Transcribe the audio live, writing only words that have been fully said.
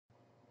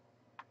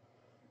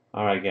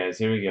Alright guys,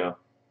 here we go.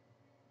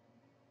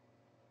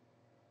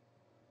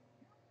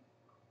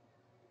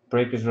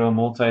 Breakers Row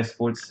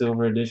Multi-Sports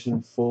Silver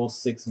Edition, full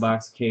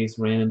 6-box case,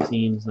 random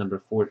teams,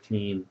 number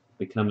 14,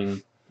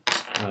 becoming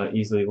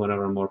easily one of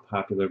our more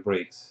popular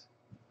breaks.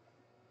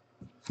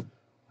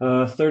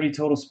 30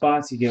 total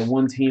spots, you get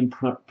one team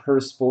per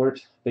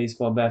sport.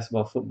 Baseball,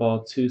 basketball,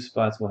 football, 2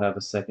 spots will have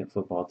a second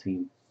football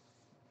team.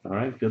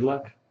 Alright, good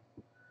luck.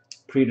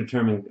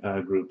 Predetermined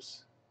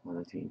groups on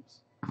the teams.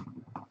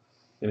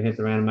 Gonna hit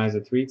the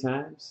randomizer 3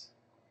 times.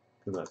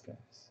 Good luck, guys.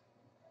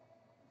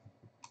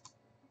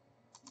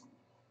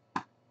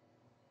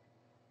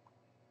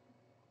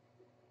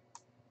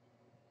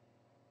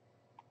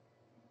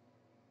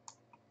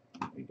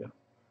 There we go.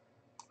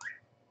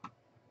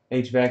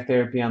 HVAC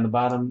therapy on the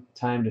bottom.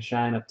 Time to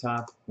shine up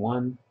top.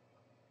 1,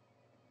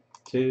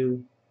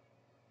 2,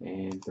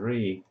 and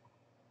 3.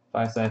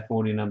 5 side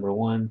 40, number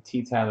 1.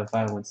 T Tyler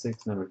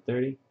 516, number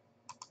 30.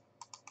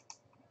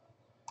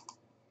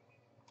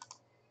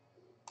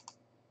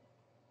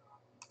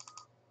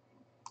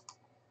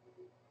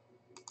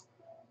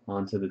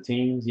 On to the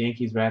teams.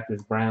 Yankees,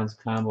 Raptors, Browns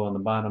combo on the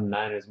bottom.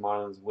 Niners,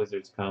 Marlins,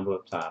 Wizards combo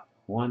up top.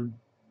 1,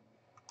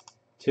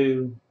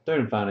 2. Third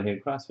and final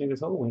hit. Cross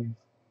fingers, whole wings.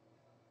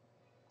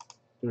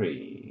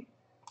 3.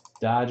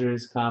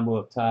 Dodgers combo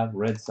up top.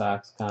 Red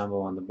Sox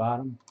combo on the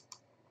bottom.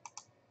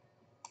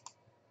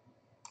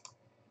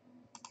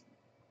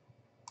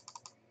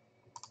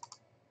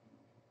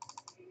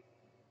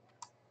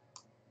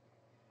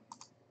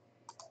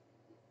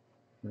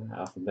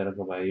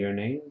 Alphabetical by your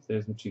names.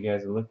 There's what you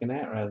guys are looking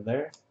at right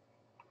there.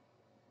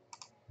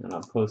 And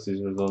I'll post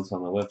these results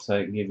on the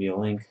website and give you a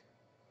link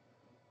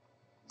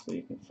so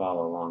you can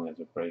follow along as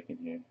we're breaking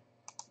here.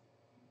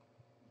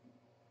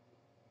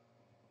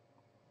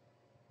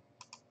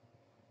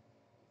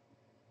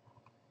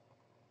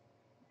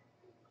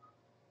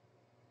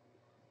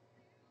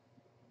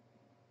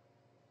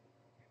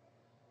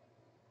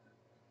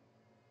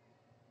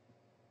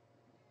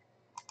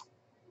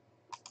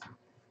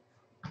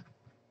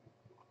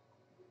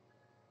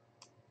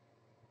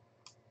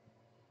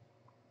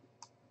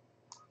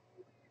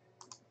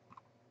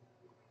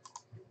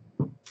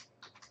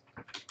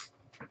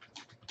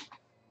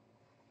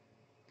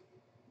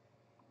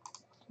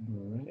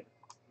 Alright,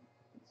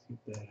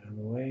 let's get that out of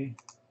the way.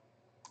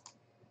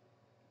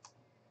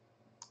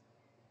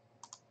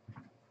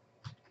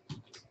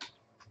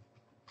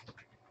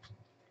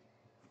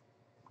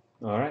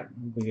 Alright,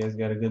 hope you guys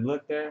got a good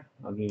look there.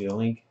 I'll give you a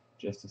link in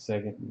just a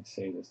second. Let me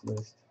save this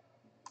list.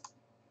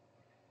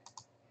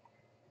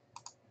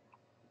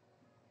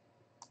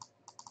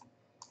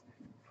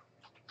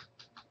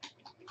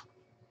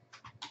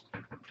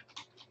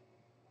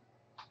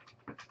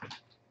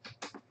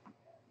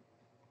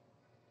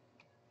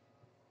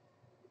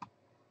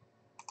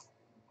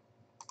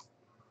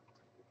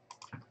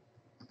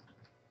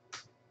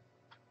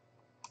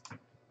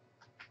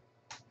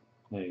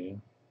 There you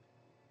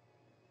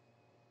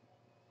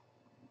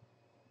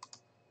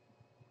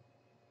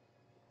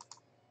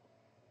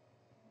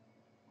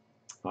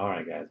go.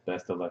 Alright guys,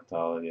 best of luck to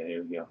all of you.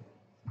 Here we go.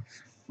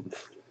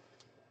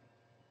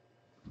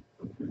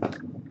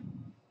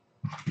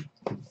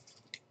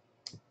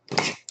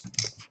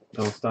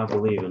 Don't stop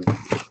believing.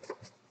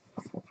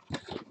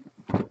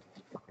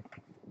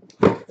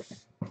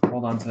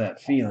 Hold on to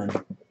that feeling.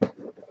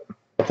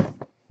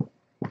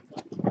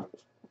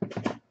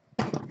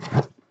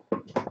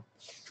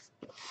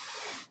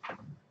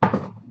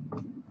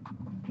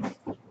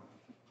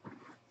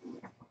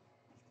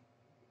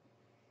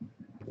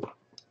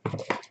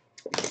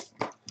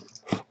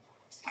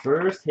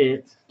 First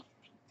hit.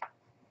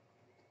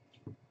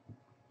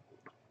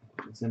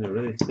 It's in a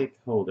really thick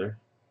holder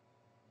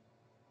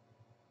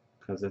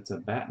because it's a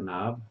bat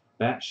knob.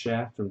 Bat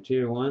shaft from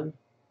Tier 1.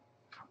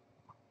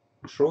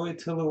 Troy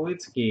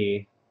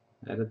Tulowitzki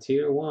at a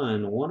Tier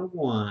 1. 1 of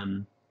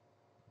 1.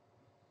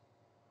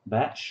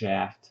 Bat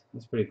shaft.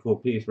 That's a pretty cool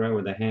piece, right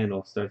where the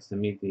handle starts to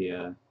meet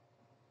the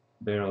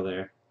barrel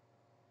there.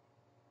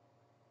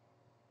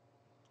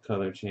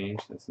 Color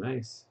change. That's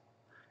nice.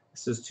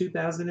 This is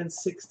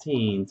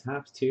 2016.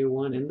 Topps Tier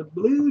 1 and the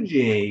Blue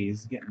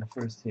Jays getting the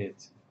first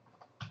hit.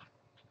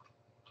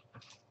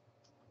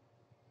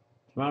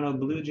 Toronto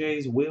Blue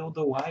Jays, Will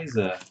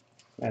DeWiza.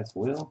 That's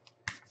Will.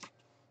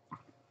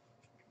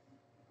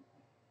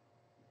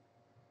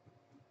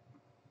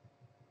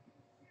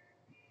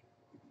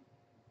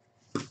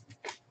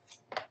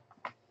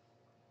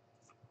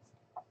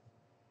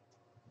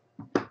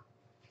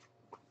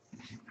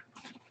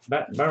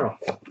 Bat barrel.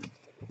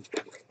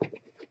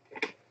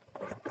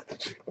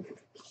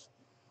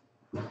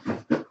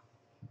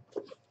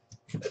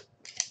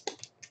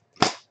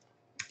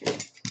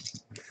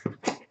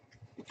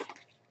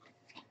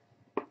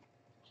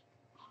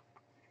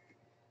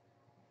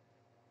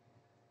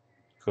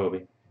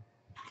 Kobe.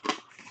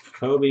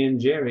 Kobe and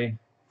Jerry.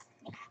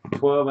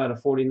 12 out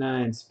of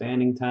 49.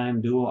 Spanning time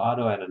dual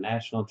auto out of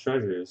National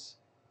Treasures.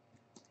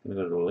 Gonna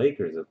go to the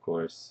Lakers, of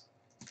course.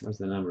 Where's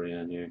the numbering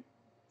on here?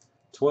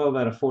 12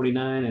 out of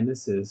 49, and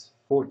this is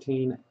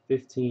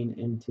 1415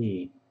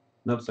 NT.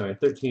 Nope, sorry,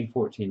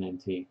 13-14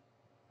 NT.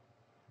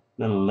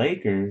 The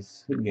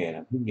Lakers, who get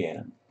him? Who get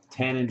him?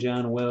 Tannen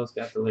John Wells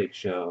got the Lake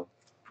Show.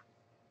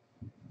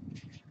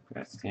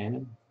 Congrats,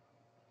 Tannen.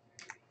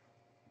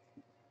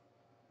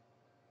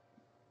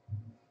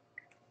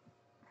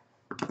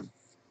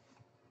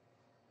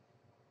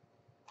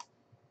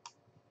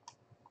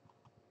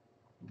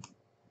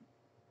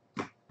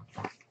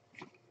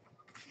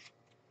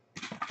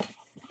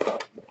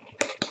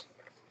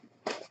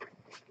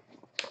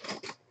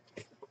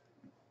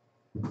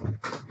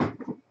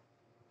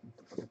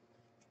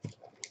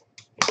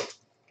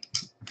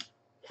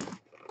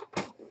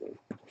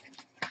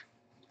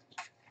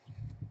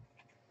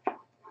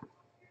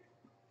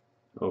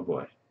 Oh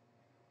boy.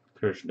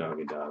 Kirsch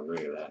Doggy Dog,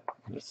 look at that.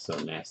 That's so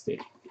nasty.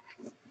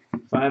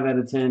 5 out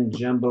of 10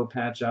 Jumbo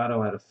Patch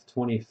Auto out of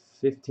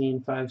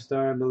 2015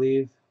 5-star, I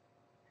believe.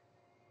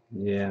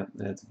 Yeah,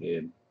 that's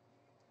good.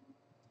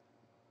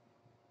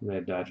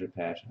 Red Dodger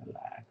patch I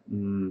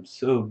like.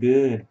 So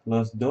good.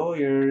 Los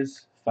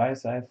Doyers,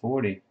 5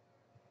 40.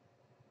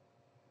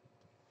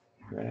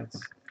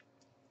 Congrats.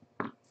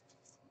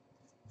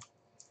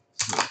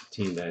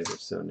 Team bags are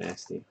so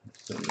nasty.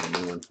 So a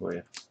new one for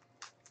you.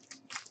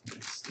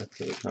 Stuck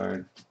to the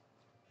card.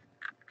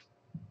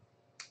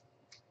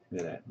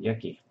 Look at that.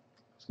 Yucky.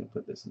 I'm just going to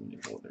put this in the new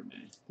holder,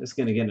 man. This is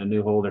going to get in a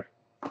new holder.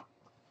 These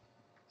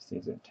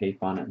things have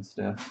tape on it and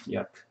stuff.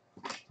 Yuck.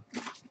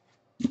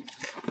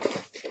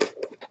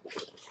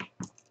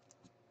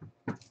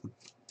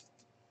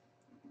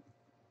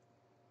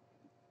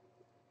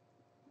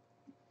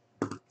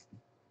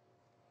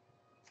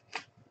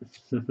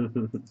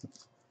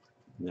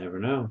 Never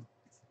know.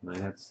 Might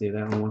have to see if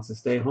that one wants to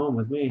stay home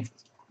with me.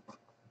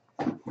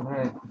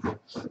 Alright.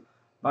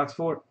 Box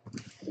 4.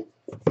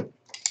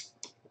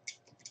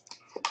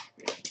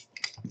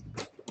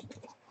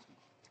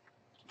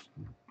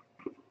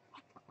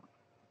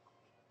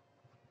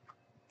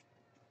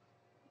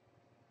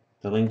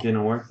 The link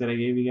didn't work that I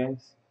gave you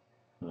guys?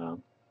 Oh.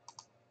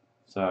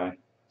 Sorry.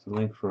 It's a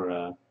link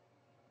for,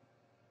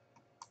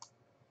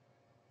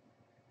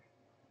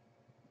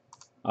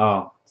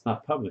 oh, it's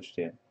not published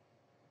yet.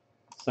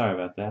 Sorry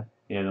about that.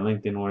 Yeah, the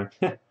link didn't work.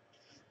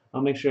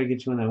 I'll make sure I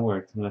get you one that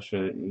worked. I'm not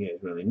sure that you guys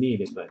really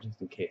need it, but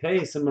just in case.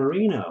 Hey, some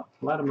merino.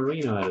 A lot of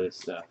merino out of this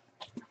stuff.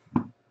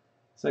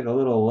 It's like a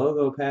little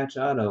logo patch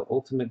auto.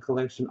 Ultimate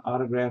Collection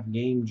Autograph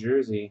Game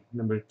Jersey.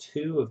 Number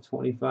 2 of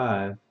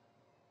 25.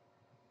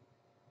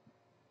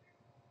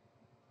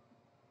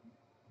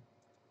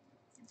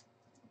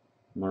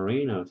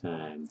 Merino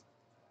time.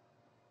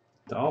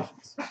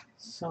 Dolphins.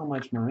 So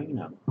much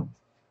merino.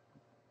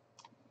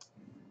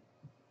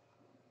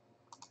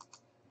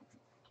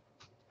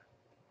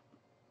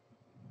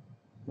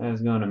 That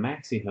is going to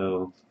Maxi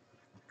Ho.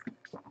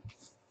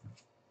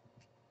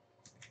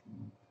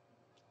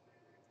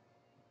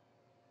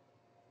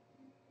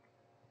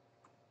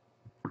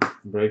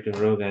 Break and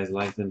Rowe guys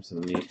like them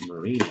some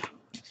merino.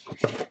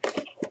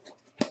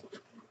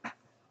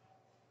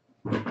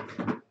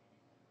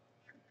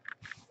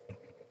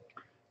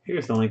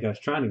 Here's the link I was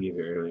trying to give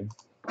you earlier.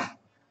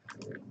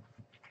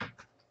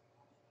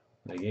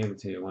 I gave it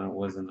to you when it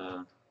wasn't,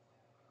 the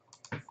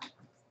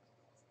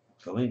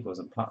link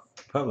wasn't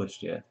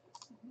published yet.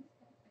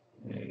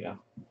 There you go.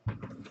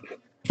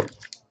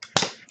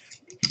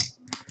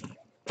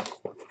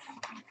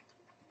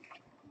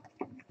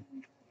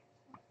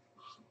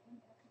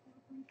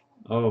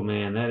 Oh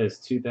man, that is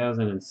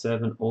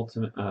 2007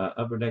 Ultimate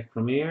Upper Deck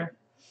Premier.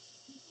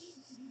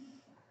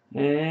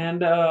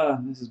 And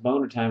this is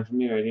boner time for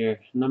me right here.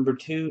 Number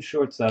 2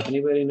 shortstop.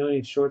 Anybody know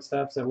any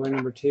shortstops that wear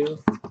number 2?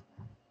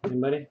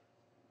 Anybody?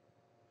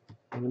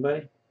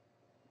 Anybody?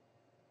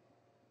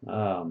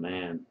 Oh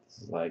man,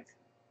 this is like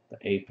the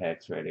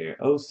apex right here.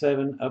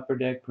 07 Upper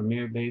Deck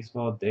Premier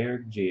Baseball,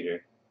 Derek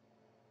Jeter.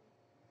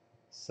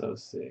 So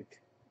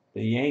sick.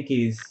 The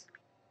Yankees,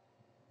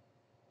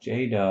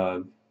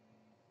 J-Dog.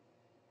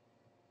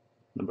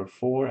 Number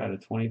 4 out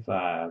of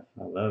 25.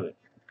 I love it.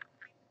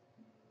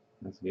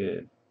 That's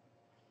good.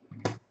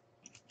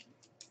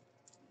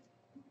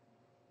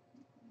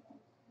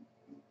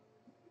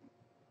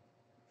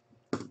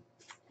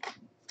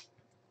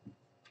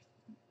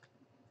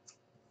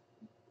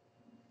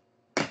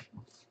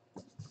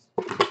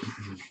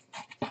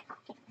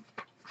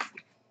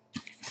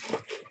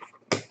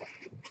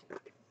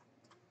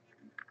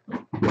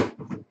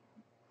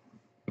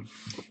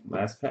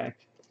 Last pack.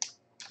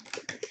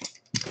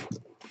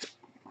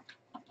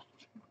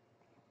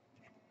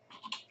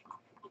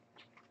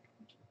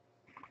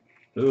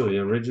 Ooh, the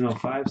original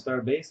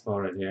 5-star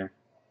baseball right here.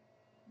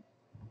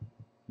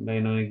 Anybody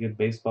know any good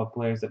baseball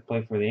players that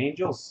play for the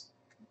Angels?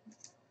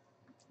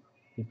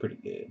 He's pretty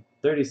good.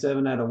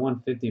 37 out of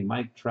 150,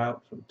 Mike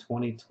Trout from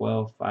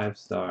 2012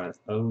 5-star.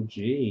 OG.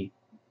 Very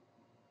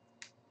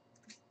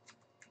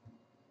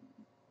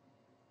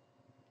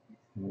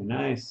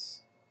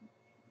nice.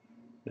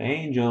 The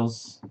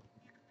Angels.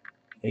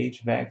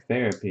 HVAC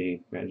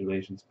therapy.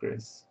 Congratulations,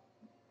 Chris.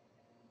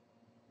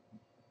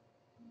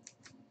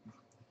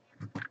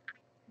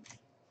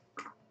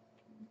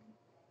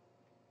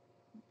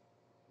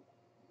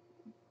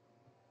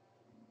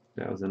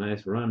 That was a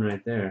nice run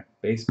right there.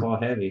 Baseball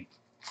heavy.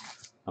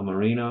 A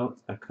Marino,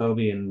 a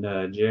Kobe,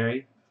 and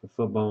Jerry for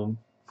football,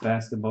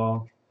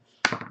 basketball.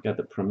 Got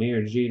the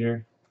Premier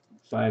Jeter,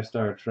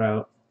 5-star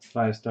Trout,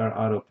 5-star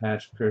Auto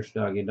Patch, Kirsch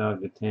Doggy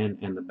Dog to 10,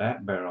 and the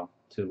Bat Barrel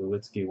to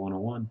Lewitsky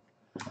 101.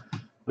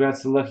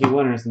 Congrats to lucky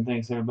winners, and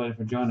thanks everybody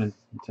for joining.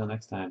 Until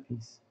next time,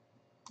 peace.